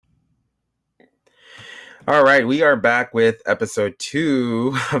All right, we are back with episode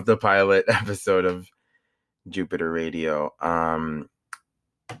 2 of the pilot episode of Jupiter Radio.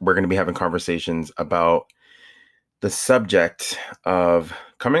 We're going to be having conversations about the subject of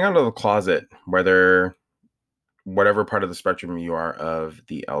coming out of the closet, whatever part of the spectrum you are of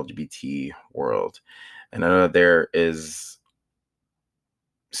the LGBT world. And I know that there is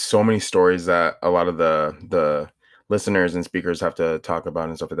so many stories that a lot of the listeners and speakers have to talk about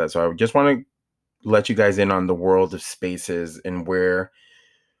and stuff like that. So I just want to let you guys in on the world of spaces and where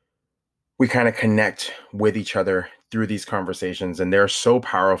we kind of connect with each other through these conversations, and they're so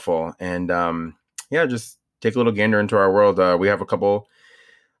powerful. And yeah, just take a little gander into our world. We have a couple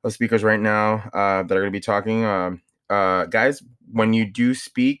of speakers right now that are going to be talking. Guys, when you do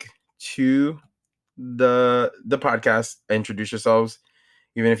speak to the podcast, introduce yourselves,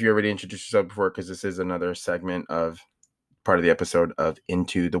 even if you already introduced yourself before, because this is another segment of part of the episode of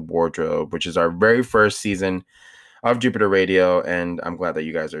Into the Wardrobe, which is our very first season of Jupiter Radio, and I'm glad that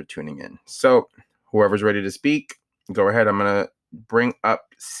you guys are tuning in. So, whoever's ready to speak, go ahead. I'm gonna bring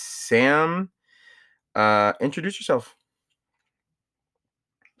up Sam. Introduce yourself.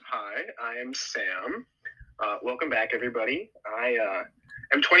 Hi, I am Sam. Welcome back, everybody. I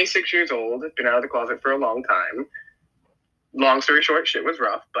am 26 years old. Been out of the closet for a long time. Long story short, shit was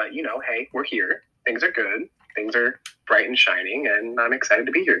rough, but hey, we're here. Things are good. Things are bright and shining, and I'm excited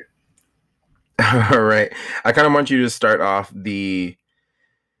to be here. All right. I kind of want you to start off the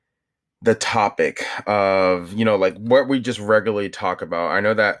topic of, like what we just regularly talk about. I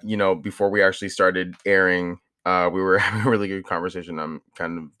know that, before we actually started airing, we were having a really good conversation. I'm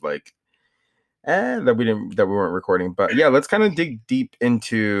kind of like, that we weren't recording, but yeah, let's kind of dig deep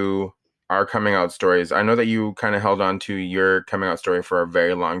into our coming out stories. I know that you kind of held on to your coming out story for a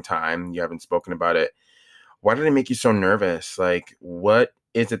very long time. You haven't spoken about it. Why did it make you so nervous? Like, what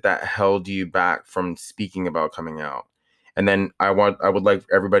is it that held you back from speaking about coming out? And then I would like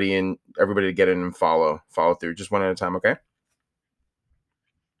everybody to get in and follow through, just one at a time, okay?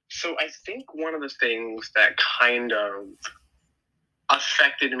 So I think one of the things that kind of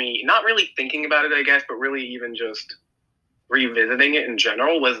affected me, not really thinking about it, I guess, but really even just revisiting it in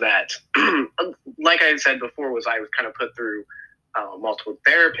general, was that, like I had said before, was I was kind of put through multiple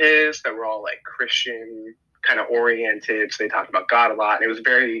therapists that were all like Christian kind of oriented. So they talked about God a lot. And it was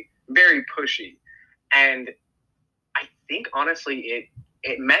very, very pushy. And I think honestly,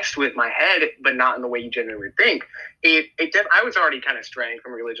 it messed with my head, but not in the way you genuinely think. I was already kind of straying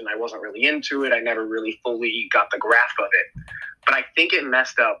from religion. I wasn't really into it. I never really fully got the grasp of it. But I think it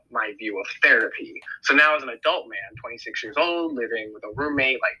messed up my view of therapy. So now as an adult man, 26 years old, living with a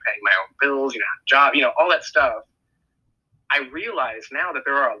roommate, like paying my own bills, job, all that stuff, I realize now that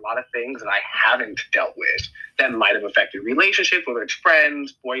there are a lot of things that I haven't dealt with that might have affected relationships, whether it's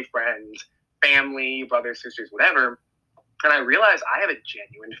friends, boyfriends, family, brothers, sisters, whatever. And I realize I have a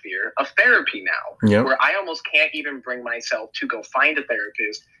genuine fear of therapy now, Yep. Where I almost can't even bring myself to go find a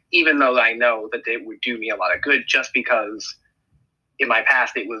therapist, even though I know that it would do me a lot of good, just because in my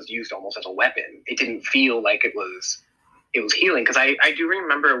past it was used almost as a weapon. It didn't feel like it was healing. Because I do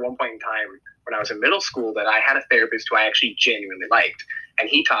remember at one point in time when I was in middle school that I had a therapist who I actually genuinely liked. And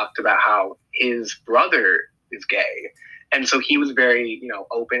he talked about how his brother is gay. And so he was very,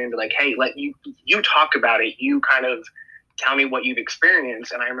 open and be like, hey, let you talk about it. You kind of tell me what you've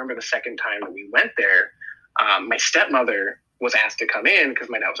experienced. And I remember the second time that we went there, my stepmother was asked to come in because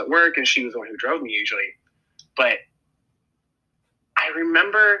my dad was at work and she was the one who drove me usually. But I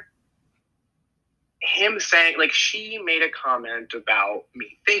remember him saying, like, she made a comment about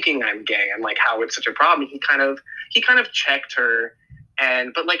me thinking I'm gay and like how it's such a problem. He kind of checked her,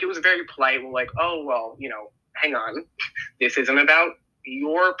 but like it was very polite. Well, like, oh well, hang on, this isn't about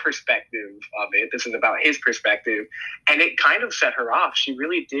your perspective of it. This is about his perspective, and it kind of set her off. She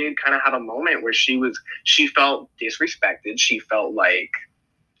really did kind of have a moment where she felt disrespected. She felt like,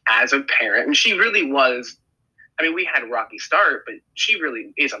 as a parent, and she really was. I mean, we had a rocky start, but she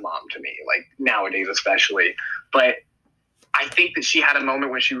really is a mom to me, like nowadays especially. But I think that she had a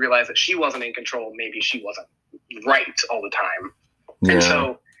moment when she realized that she wasn't in control. Maybe she wasn't right all the time. Yeah. And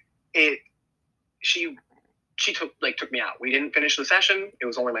so she took me out. We didn't finish the session. It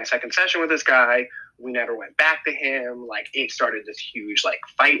was only my second session with this guy. We never went back to him. Like, it started this huge like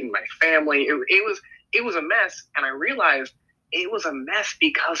fight in my family. It was a mess. And I realized it was a mess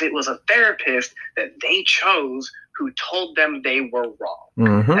because it was a therapist that they chose who told them they were wrong.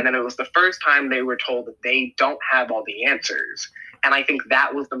 Mm-hmm. And then it was the first time they were told that they don't have all the answers. And I think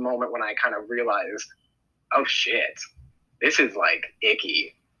that was the moment when I kind of realized, oh shit, this is like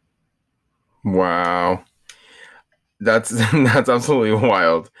icky. Wow. That's absolutely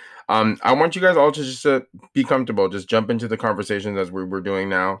wild. I want you guys all to just be comfortable. Just jump into the conversations as we're doing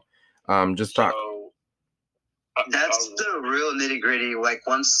now. Just talk. So That's the real nitty gritty. Like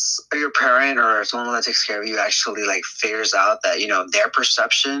once your parent or someone that takes care of you actually like figures out that, you know, their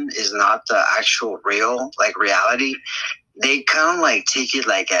perception is not the actual real like reality, they kind of like take it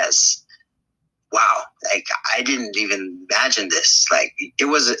like as, wow, like I didn't even imagine this. Like it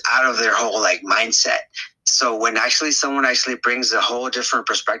was out of their whole like mindset. So when actually someone actually brings a whole different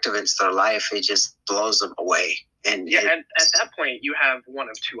perspective into their life, it just blows them away. And yeah, and at that point, you have one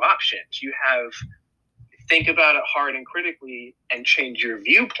of two options. You have think about it hard and critically and change your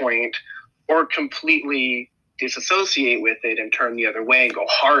viewpoint, or completely disassociate with it and turn the other way and go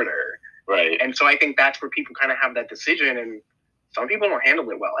harder. Right. And so I think that's where people kind of have that decision, and some people don't handle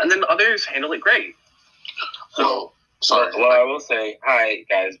it well, and then others handle it great. So well, I will say, hi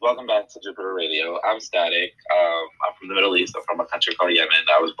guys, welcome back to Jupiter Radio. I'm Static. I'm from the Middle East. I'm from a country called Yemen.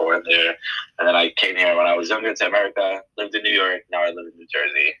 I was born there, and then I came here when I was younger to America. Lived in New York. Now I live in New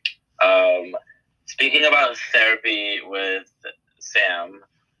Jersey. Speaking about therapy with Sam,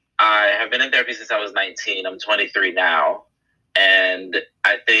 I have been in therapy since I was 19. I'm 23 now. And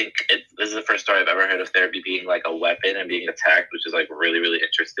I think this is the first story I've ever heard of therapy being like a weapon and being attacked, which is like really, really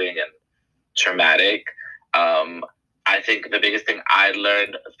interesting and traumatic. I think the biggest thing I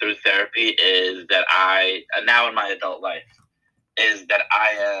learned through therapy is that now in my adult life, is that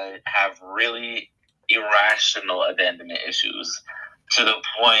I have really irrational abandonment issues to the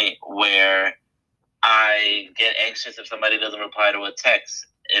point where I get anxious if somebody doesn't reply to a text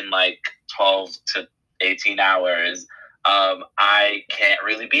in like 12 to 18 hours. I can't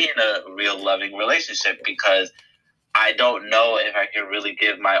really be in a real loving relationship because I don't know if I can really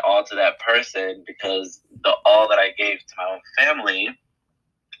give my all to that person, because the all that I gave to my own family,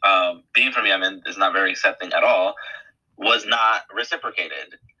 being from Yemen, is not very accepting at all, was not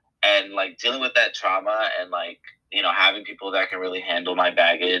reciprocated. And like dealing with that trauma and like, you know, having people that can really handle my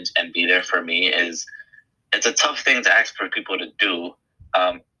baggage and be there for me it's a tough thing to ask for people to do.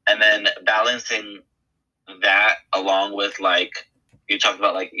 And then balancing that along with like, you talked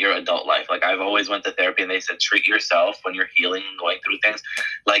about like your adult life. Like I've always went to therapy and they said, treat yourself when you're healing and going through things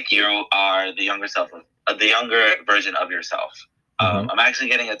like you are the younger the younger version of yourself. Mm-hmm. I'm actually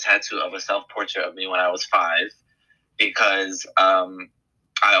getting a tattoo of a self-portrait of me when I was 5 because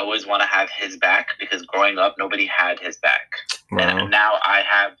I always want to have his back, because growing up, nobody had his back. Wow. And now I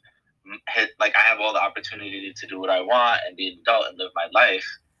have all the opportunity to do what I want and be an adult and live my life.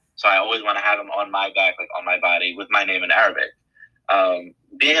 So I always want to have him on my back, like on my body, with my name in Arabic.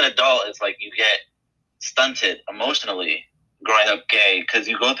 Being an adult is like you get stunted emotionally growing up gay, because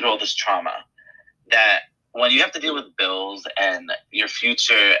you go through all this trauma that when you have to deal with bills and your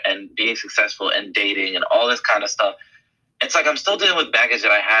future and being successful and dating and all this kind of stuff, it's like I'm still dealing with baggage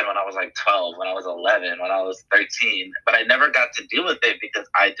that I had when I was like 12, when I was 11, when I was 13, but I never got to deal with it because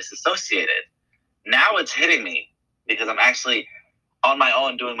I disassociated. Now it's hitting me because I'm actually on my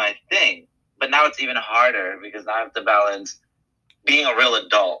own doing my thing, but now it's even harder because now I have to balance being a real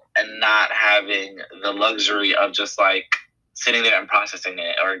adult and not having the luxury of just like sitting there and processing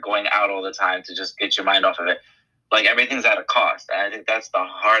it, or going out all the time to just get your mind off of it. Like everything's at a cost. And I think that's the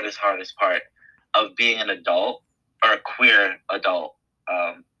hardest part of being an adult, or a queer adult,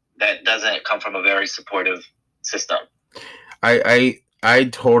 that doesn't come from a very supportive system. I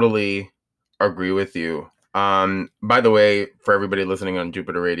totally agree with you. By the way, for everybody listening on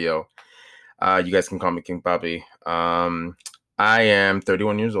Jupiter Radio, you guys can call me King Papi. I am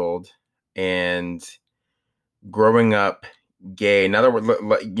 31 years old, and growing up gay, now that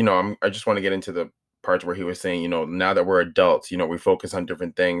we're, you know, I just want to get into the parts where he was saying, you know, now that we're adults, you know, we focus on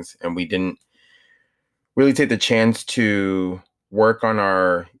different things, and we didn't really take the chance to work on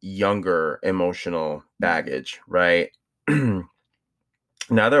our younger emotional baggage, right?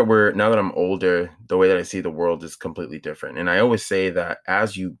 Now that I'm older, the way that I see the world is completely different. And I always say that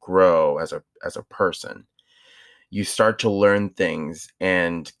as you grow as a person, you start to learn things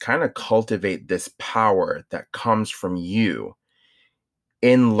and kind of cultivate this power that comes from you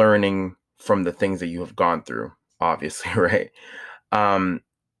in learning from the things that you have gone through, obviously, right?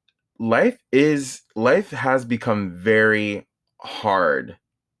 Life has become very hard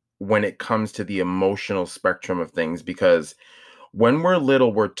when it comes to the emotional spectrum of things, because when we're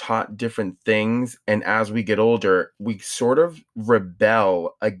little, we're taught different things, and as we get older, we sort of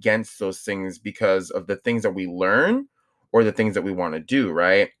rebel against those things because of the things that we learn or the things that we want to do,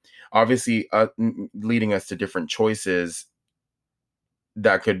 right? Obviously, leading us to different choices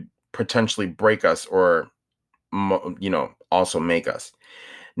that could potentially break us or, you know, also make us.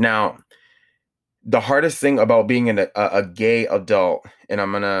 Now, the hardest thing about being a gay adult, and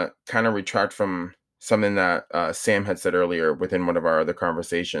I'm gonna kind of retract from something that Sam had said earlier within one of our other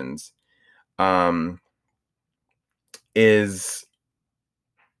conversations, um, is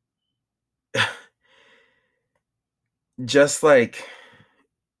just like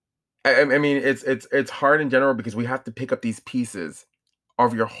I mean it's hard in general because we have to pick up these pieces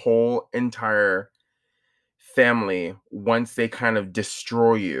of your whole entire family once they kind of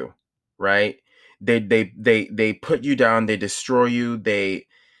destroy you, right? They put you down, they destroy you, they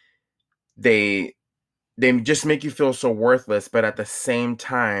they just make you feel so worthless, but at the same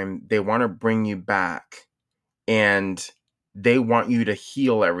time they want to bring you back, and they want you to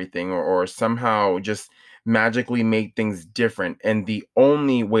heal everything, or somehow just magically make things different. And the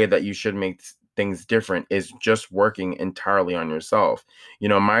only way that you should make things different is just working entirely on yourself. You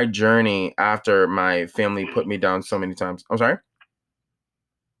know, my journey after my family put me down so many times. I'm sorry.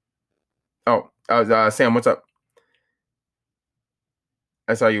 Oh, Sam, what's up?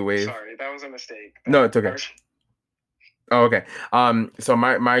 I saw you wave. Sorry, that was a mistake. No, it's okay. Oh, okay. So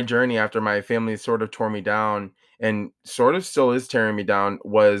my journey after my family sort of tore me down and sort of still is tearing me down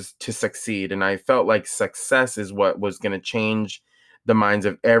was to succeed. And I felt like success is what was going to change the minds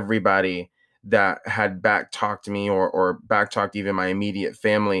of everybody that had back talked me, or back talked even my immediate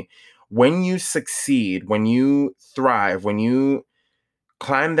family. When you succeed, when you thrive, when you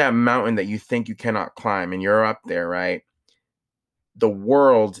climb that mountain that you think you cannot climb and you're up there, right? The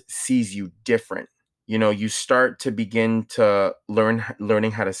world sees you different. You know, you start to begin to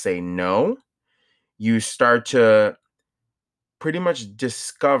learning how to say no. You start to pretty much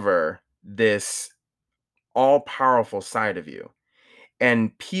discover this all powerful side of you,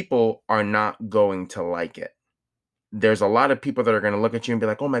 and people are not going to like it. There's a lot of people that are going to look at you and be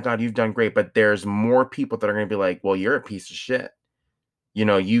like, oh my God, you've done great. But there's more people that are going to be like, well, you're a piece of shit. You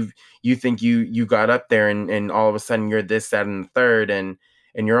know, you think you got up there, and all of a sudden you're this, that, and the third, and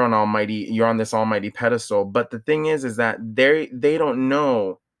you're on this almighty pedestal. But the thing is that they don't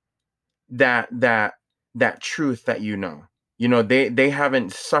know that that truth that you know. You know, they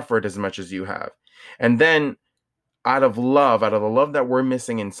haven't suffered as much as you have. And then out of love, out of the love that we're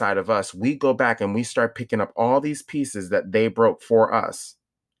missing inside of us, we go back and we start picking up all these pieces that they broke for us,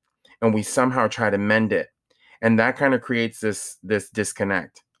 and we somehow try to mend it, and that kind of creates this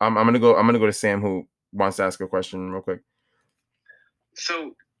disconnect. I'm gonna go to Sam, who wants to ask a question real quick.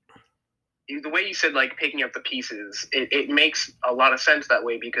 So the way you said, like, picking up the pieces, it makes a lot of sense that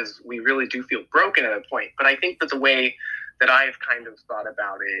way, because we really do feel broken at a point. But I think that the way that I've kind of thought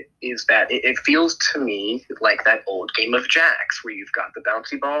about it is that it feels to me like that old game of jacks, where you've got the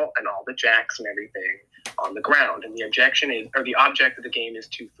bouncy ball and all the jacks and everything on the ground, and the object of the game is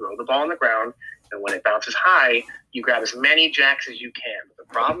to throw the ball on the ground, and when it bounces high, you grab as many jacks as you can. But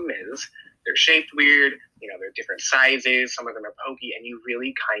the problem is they're shaped weird, they're different sizes, some of them are pokey, and you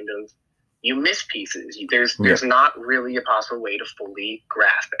really kind of you miss pieces. There's not really a possible way to fully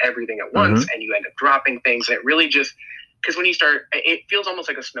grasp everything at once, and you end up dropping things. And it really just, because when you start, it feels almost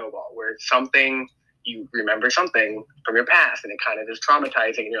like a snowball, where you remember something from your past, and it kind of is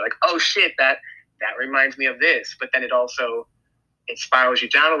traumatizing, and you're like, oh shit, that reminds me of this. But then it spirals you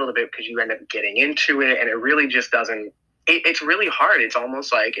down a little bit, because you end up getting into it, and it really just doesn't. It's really hard. It's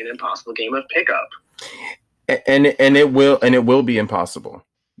almost like an impossible game of pickup. And it will be impossible.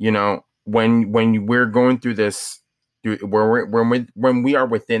 When we're going through this, when we are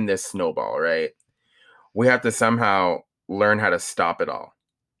within this snowball, right? We have to somehow learn how to stop it all.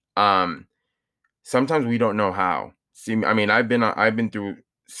 Sometimes we don't know how. See, I mean, I've been through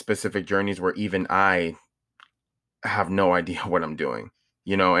specific journeys where even I have no idea what I'm doing,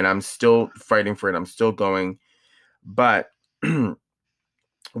 and I'm still fighting for it. I'm still going. But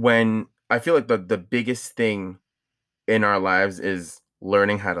when I feel like the biggest thing in our lives is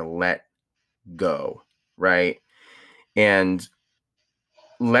learning how to let go, right? And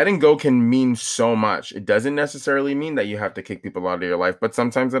letting go can mean so much. It doesn't necessarily mean that you have to kick people out of your life, but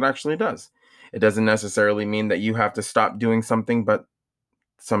sometimes it actually does. It doesn't necessarily mean that you have to stop doing something, but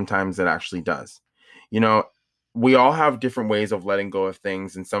sometimes it actually does. We all have different ways of letting go of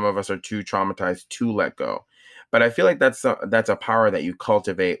things, and some of us are too traumatized to let go. But I feel like that's a power that you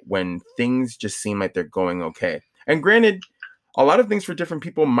cultivate when things just seem like they're going okay. And granted, a lot of things for different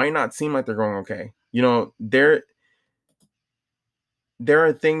people might not seem like they're going okay. There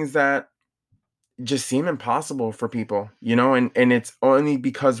are things that just seem impossible for people, and it's only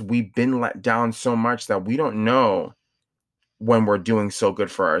because we've been let down so much that we don't know when we're doing so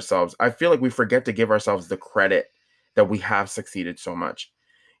good for ourselves. I feel like we forget to give ourselves the credit that we have succeeded so much,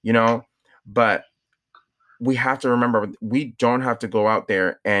 but we have to remember we don't have to go out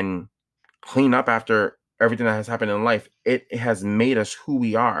there and clean up after everything that has happened in life, it has made us who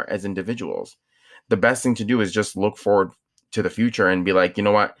we are as individuals. The best thing to do is just look forward to the future and be like, you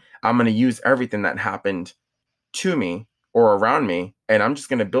know what? I'm going to use everything that happened to me or around me, and I'm just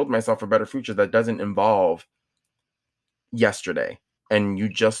going to build myself a better future that doesn't involve yesterday. And you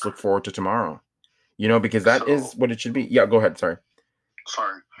just look forward to tomorrow, because that is what it should be. Yeah, go ahead. Sorry.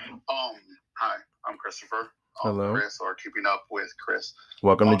 Hi, I'm Christopher. Hello. Chris, or Keeping Up with Chris.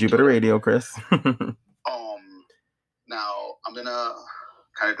 Welcome to Jupiter Radio, Chris. Now I'm gonna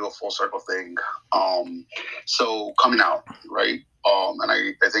kind of do a full circle thing. So coming out, right? And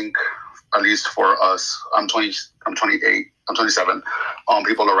I think at least for us, I'm 20, I'm 28, I'm 27.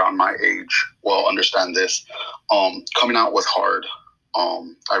 People around my age will understand this. Coming out was hard.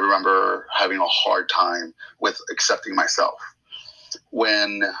 I remember having a hard time with accepting myself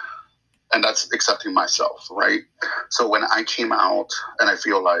and that's accepting myself, right? So when I came out, and I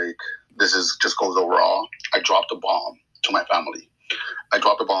feel like this is just goes overall, I dropped a bomb to my family. I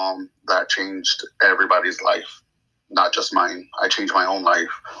dropped a bomb that changed everybody's life, not just mine. I changed my own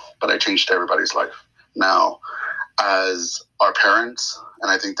life, but I changed everybody's life. Now, as our parents, and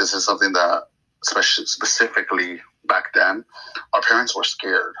I think this is something that, specifically back then, our parents were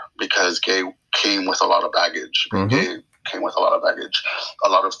scared because gay came with a lot of baggage. Gay came with a lot of baggage, a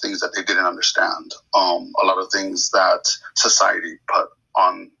lot of things that they didn't understand, a lot of things that society put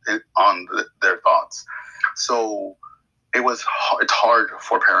on their thoughts. So it's hard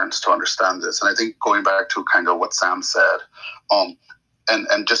for parents to understand this. And I think going back to kind of what Sam said,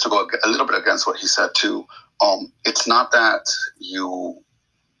 and just to go a little bit against what he said too, it's not that you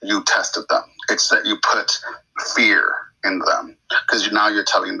tested them. It's that you put fear in them because now you're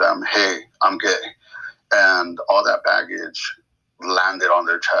telling them, hey, I'm gay. And all that baggage landed on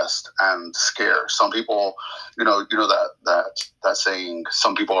their chest and scare. Some people, that saying,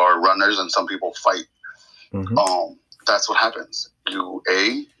 some people are runners and some people fight. That's what happens. You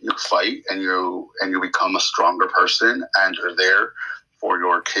fight and you become a stronger person and you're there for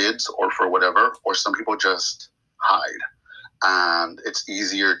your kids or for whatever, or some people just hide. And it's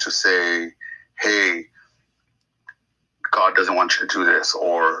easier to say, hey, God doesn't want you to do this,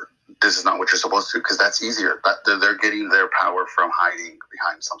 or this is not what you're supposed to do, because that's easier. They're getting their power from hiding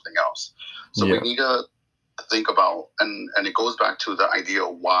behind something else. So we need to think about, and it goes back to the idea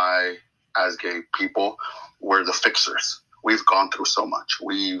why, as gay people, we're the fixers. We've gone through so much.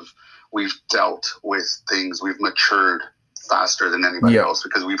 We've dealt with things. We've matured faster than anybody else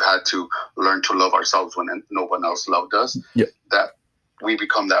because we've had to learn to love ourselves when no one else loved us. That we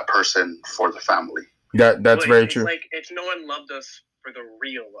become that person for the family. That's very true. Like if no one loved us for the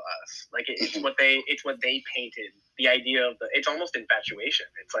real us, like it's what they painted. The idea of it's almost infatuation.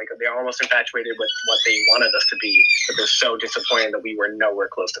 It's like they're almost infatuated with what they wanted us to be, but they're so disappointed that we were nowhere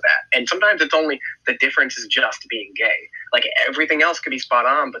close to that. And sometimes it's only the difference is just being gay. Like everything else could be spot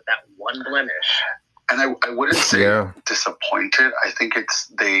on, but that one blemish. And I wouldn't say disappointed. I think it's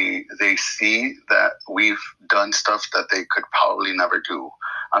they see that we've done stuff that they could probably never do.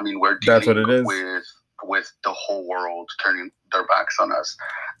 I mean, we're dealing with the whole world turning their backs on us.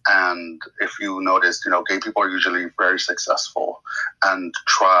 And if you noticed, gay people are usually very successful and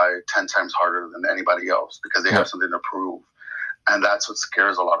try 10 times harder than anybody else because they have something to prove. And that's what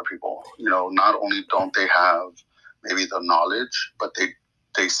scares a lot of people. Not only don't they have maybe the knowledge, but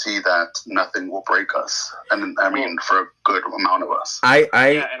they see that nothing will break us. And I mean, for a good amount of us.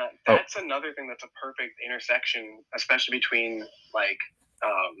 That's another thing that's a perfect intersection, especially between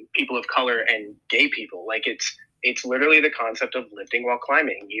people of color and gay people. Like it's literally the concept of lifting while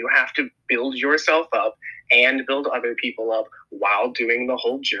climbing. You have to build yourself up and build other people up while doing the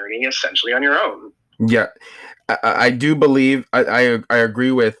whole journey essentially on your own. Yeah, I do believe I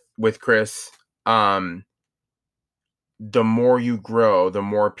agree with Chris. The more you grow, the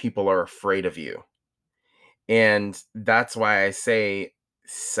more people are afraid of you. And that's why I say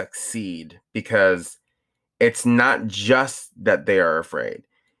succeed, because it's not just that they are afraid.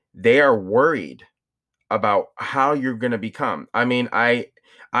 They are worried about how you're going to become. I mean, I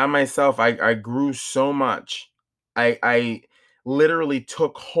myself, I grew so much. I literally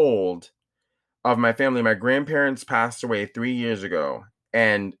took hold of my family. My grandparents passed away 3 years ago,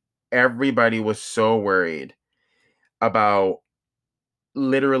 and everybody was so worried about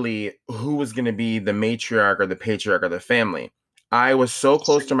literally who was going to be the matriarch or the patriarch of the family. I was so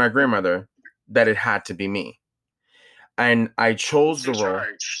close to my grandmother that it had to be me. And I chose the role.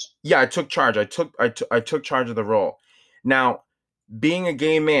 Yeah, I took charge. I took charge of the role. Now, being a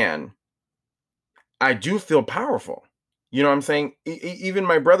gay man, I do feel powerful. You know what I'm saying? Even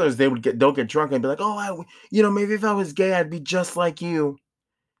my brothers, they'll get drunk and be like, "Oh, maybe if I was gay, I'd be just like you."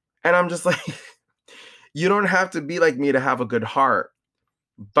 And I'm just like, you don't have to be like me to have a good heart,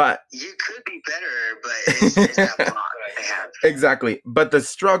 but you could be better, but it's that bond they have. Exactly. But the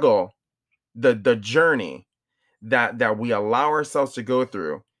struggle, the journey that we allow ourselves to go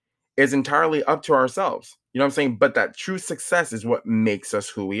through is entirely up to ourselves. You know what I'm saying? But that true success is what makes us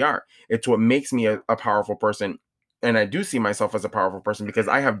who we are. It's what makes me a powerful person. And I do see myself as a powerful person because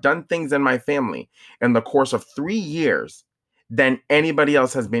I have done things in my family in the course of 3 years than anybody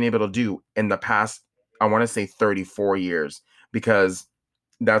else has been able to do in the past, I want to say 34 years, because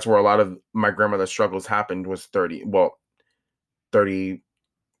that's where a lot of my grandmother's struggles happened, was 30,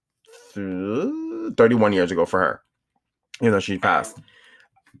 31 years ago for her, you know, she passed.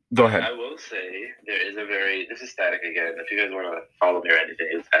 Go ahead. I will say there is this is Static again. If you guys want to follow me or anything,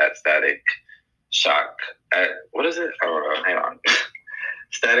 it's at Static Shock. What is it? I don't know. Hang on.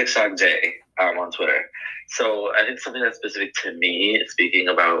 Static Shock J on Twitter. So I think something that's specific to me, speaking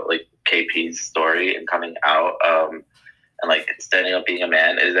about like KP's story and coming out and like standing up being a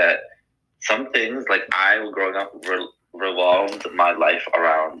man, is that some things, like I growing up revolved my life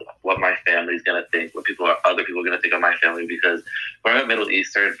around what my family's gonna think, what other people are gonna think of my family, because when I'm Middle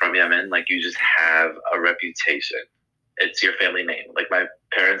Eastern from Yemen, like you just have a reputation. It's your family name. Like my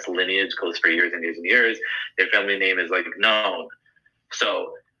parents' lineage goes for years and years and years. Their family name is like known.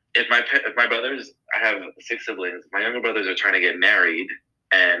 So if my brothers, I have 6 siblings, my younger brothers are trying to get married,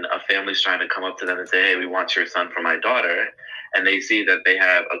 and a family's trying to come up to them and say, hey, we want your son for my daughter, and they see that they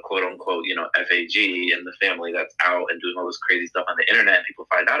have a quote unquote, you know, FAG in the family that's out and doing all this crazy stuff on the internet, and people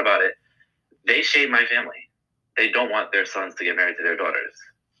find out about it, they shame my family. They don't want their sons to get married to their daughters.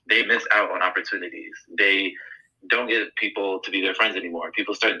 They miss out on opportunities. They don't get people to be their friends anymore.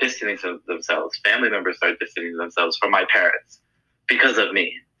 People start distancing themselves. Family members start distancing themselves from my parents because of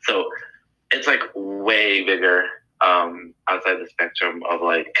me. So it's like way bigger outside the spectrum of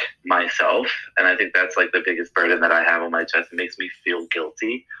like myself. And I think that's like the biggest burden that I have on my chest. It makes me feel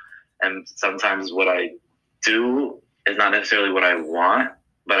guilty. And sometimes what I do is not necessarily what I want,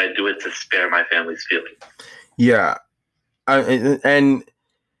 but I do it to spare my family's feelings. Yeah. And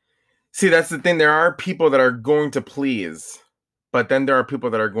see, that's the thing. There are people that are going to please, but then there are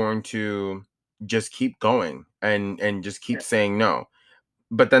people that are going to just keep going and just keep saying no.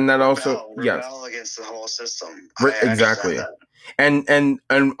 But then that rebel against the whole system. Exactly. And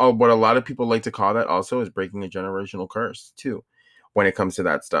what a lot of people like to call that also is breaking a generational curse too, when it comes to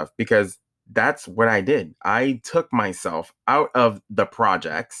that stuff, because that's what I did. I took myself out of the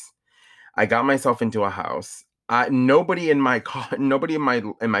projects. I got myself into a house. Nobody in my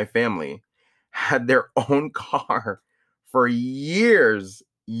family had their own car for years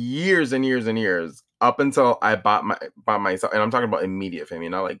and years, up until I bought myself, and I'm talking about immediate family,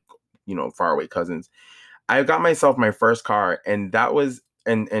 not like, you know, far away cousins. I got myself my first car, and that was,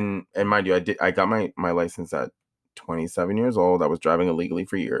 and mind you, I got my license at 27 years old. I was driving illegally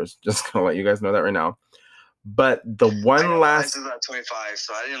for years. Just gonna let you guys know that right now. But the one last, I was at 25,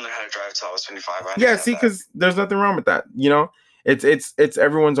 so I didn't learn how to drive until I was 25. Yeah, see, because there's nothing wrong with that. You know, it's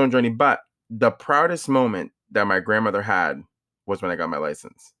everyone's own journey. But the proudest moment that my grandmother had was when I got my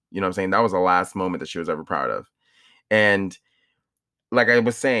license. You know what I'm saying? That was the last moment that she was ever proud of. And like I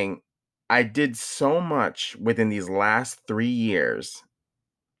was saying, I did so much within these last 3 years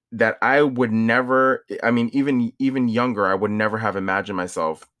that I would never, I mean, even younger, I would never have imagined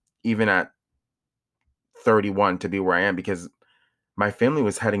myself, even at 31, to be where I am, because my family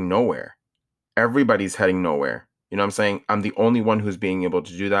was heading nowhere. Everybody's heading nowhere. You know what I'm saying? I'm the only one who's being able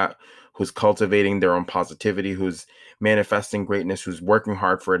to do that, who's cultivating their own positivity, who's manifesting greatness, who's working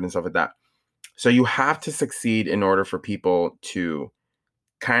hard for it and stuff like that. So you have to succeed in order for people to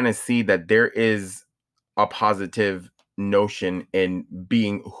kind of see that there is a positive notion in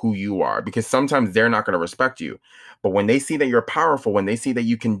being who you are, because sometimes they're not going to respect you. But when they see that you're powerful, when they see that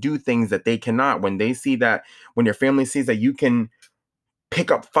you can do things that they cannot, when they see that, when your family sees that you can pick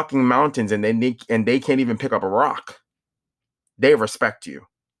up fucking mountains and they can't even pick up a rock, they respect you.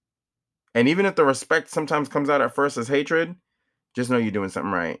 And even if the respect sometimes comes out at first as hatred, just know you're doing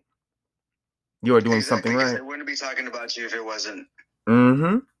something right. You are doing something right. They wouldn't be talking about you if it wasn't.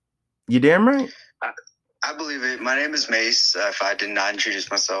 Mm-hmm. You damn right. I believe it. My name is Mace, if I did not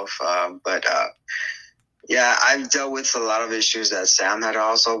introduce myself. Yeah, I've dealt with a lot of issues that Sam had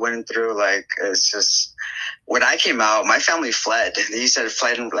also went through. Like, it's just, when I came out, my family fled. He said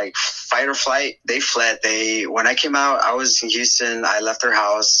fled, like fight or flight. They fled. When I came out, I was in Houston. I left their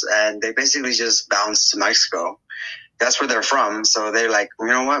house, and they basically just bounced to Mexico. That's where they're from. So they're like, you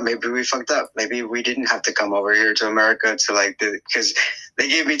know what? Maybe we fucked up. Maybe we didn't have to come over here to America to because they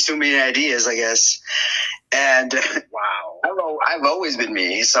gave me too many ideas, I guess. And Wow. I've always been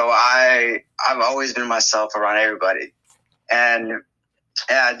me. So I've always been myself around everybody. And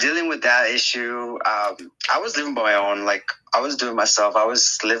dealing with that issue, I was living by my own. Like, I was doing myself. I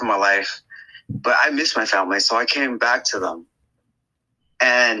was living my life. But I miss my family, so I came back to them.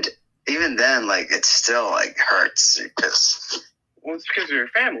 And even then, like, it still, like, hurts. Well, it's because of your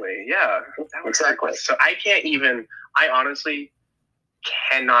family. Yeah. Exactly. So I honestly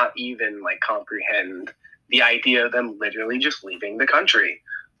cannot even, like, comprehend the idea of them literally just leaving the country.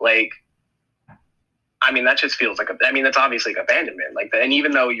 Like, I mean, that just feels like that's obviously like abandonment. Like, and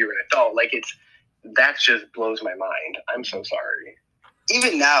even though you're an adult, like, that just blows my mind. I'm so sorry.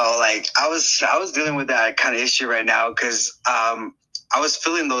 Even now, like, I was dealing with that kind of issue right now because I was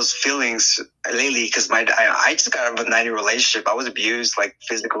feeling those feelings lately because I just got out of a 90 relationship. I was abused, like,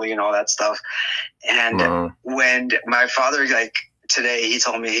 physically and all that stuff. And when my father, like, today, he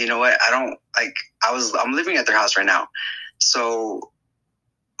told me, you know what, I'm living at their house right now. So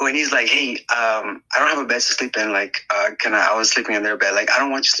when he's like, hey, I don't have a bed to sleep in, like, I was sleeping in their bed. Like, I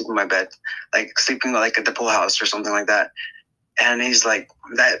don't want you to sleep in my bed, like, sleeping, like, at the pool house or something like that. And he's like,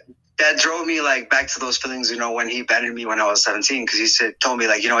 that drove me, like, back to those feelings, you know, when he abandoned me when I was 17, because he told me,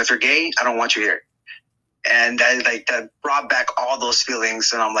 like, you know, if you're gay, I don't want you here. And that brought back all those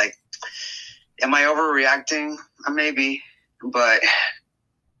feelings. And I'm like, am I overreacting? Maybe, but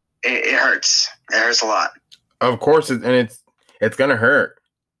it hurts. It hurts a lot. Of course, and it's gonna hurt.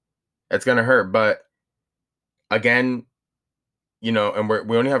 It's gonna hurt, but again, you know, and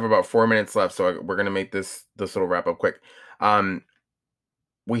we only have about 4 minutes left, so we're gonna make this little wrap up quick.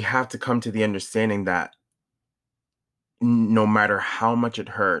 We have to come to the understanding that no matter how much it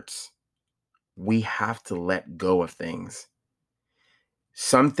hurts, we have to let go of things.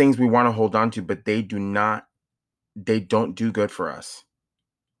 Some things we want to hold on to, but they don't do good for us.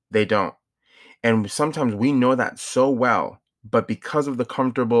 They don't. And sometimes we know that so well, but because of the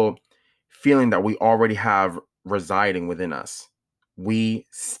comfortable feeling that we already have residing within us, we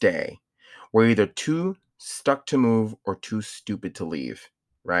stay. We're either too stuck to move or too stupid to leave,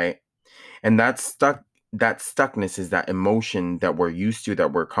 right? And that stuckness is that emotion that we're used to,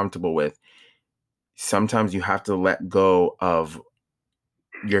 that we're comfortable with. Sometimes you have to let go of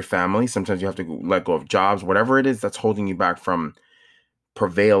your family. Sometimes you have to let go of jobs, whatever it is that's holding you back from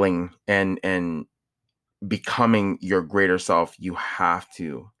prevailing and becoming your greater self. You have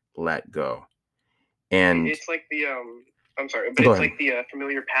to let go. And it's like the I'm sorry, but it's like the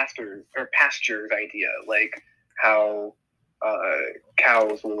familiar pastures idea, like how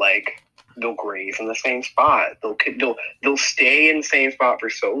cows will, like, they'll graze in the same spot. They'll stay in the same spot for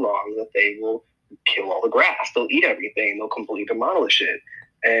so long that they will kill all the grass. They'll eat everything. They'll completely demolish it.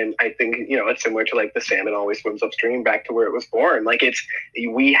 And I think, you know, it's similar to, like, the salmon always swims upstream back to where it was born. Like,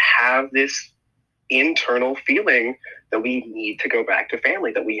 we have this internal feeling that we need to go back to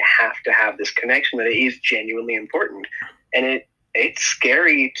family, that we have to have this connection, that it is genuinely important. And it's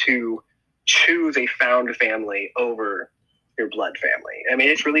scary to choose a found family over your blood family. I mean,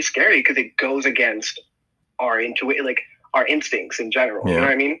 it's really scary because it goes against our instincts in general. Yeah. You know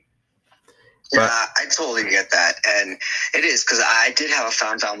what I mean? Yeah, I totally get that. And it is because I did have a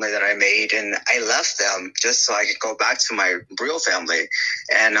found family that I made, and I left them just so I could go back to my real family.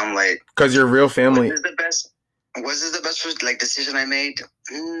 And I'm like, because your real family was this the best like decision I made?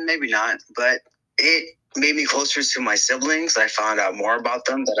 Maybe not, but it made me closer to my siblings. I found out more about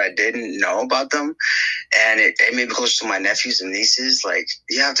them that I didn't know about them. And it made me closer to my nephews and nieces. Like,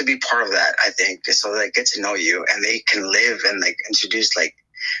 you have to be part of that, I think, so they get to know you and they can live and, like, introduce, like,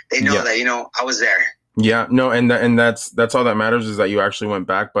 they know that, you know, I was there. Yeah, no, and that's all that matters, is that you actually went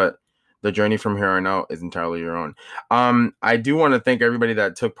back, but the journey from here on out is entirely your own. I do want to thank everybody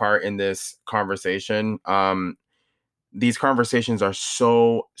that took part in this conversation. These conversations are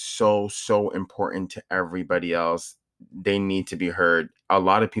so important to everybody else. They need to be heard. A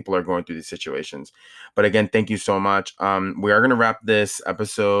lot of people are going through these situations. But again, thank you so much. We are going to wrap this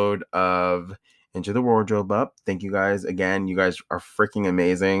episode of Into the Wardrobe up. Thank you guys again. You guys are freaking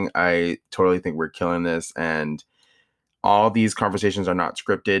amazing. I totally think we're killing this. And all these conversations are not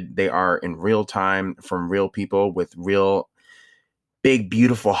scripted. They are in real time from real people with real big,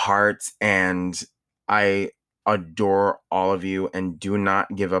 beautiful hearts. And I adore all of you, and do not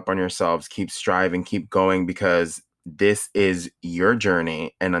give up on yourselves. Keep striving, keep going, because this is your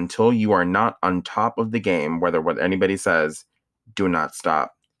journey. And until you are not on top of the game, whether what anybody says, do not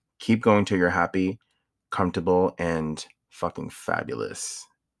stop. Keep going till you're happy, comfortable, and fucking fabulous.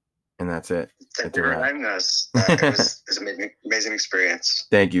 And that's it. Thank you for having us. It was an amazing experience.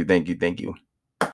 Thank you.